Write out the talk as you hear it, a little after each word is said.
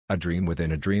A Dream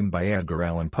Within a Dream by Edgar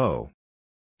Allan Poe.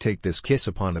 Take this kiss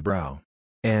upon the brow.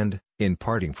 And, in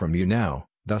parting from you now,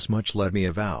 thus much let me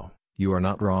avow, you are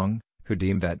not wrong, who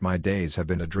deem that my days have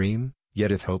been a dream,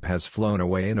 yet if hope has flown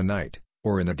away in a night,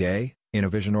 or in a day, in a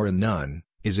vision or in none,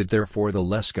 is it therefore the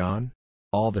less gone?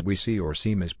 All that we see or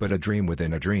seem is but a dream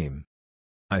within a dream.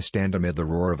 I stand amid the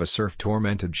roar of a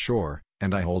surf-tormented shore,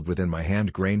 and I hold within my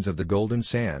hand grains of the golden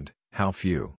sand, how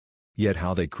few! Yet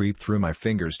how they creep through my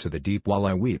fingers to the deep while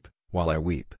I weep, while I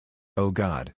weep. O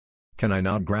God! Can I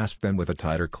not grasp them with a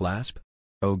tighter clasp?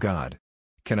 O God!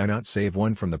 Can I not save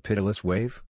one from the pitiless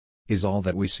wave? Is all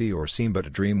that we see or seem but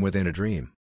a dream within a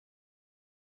dream?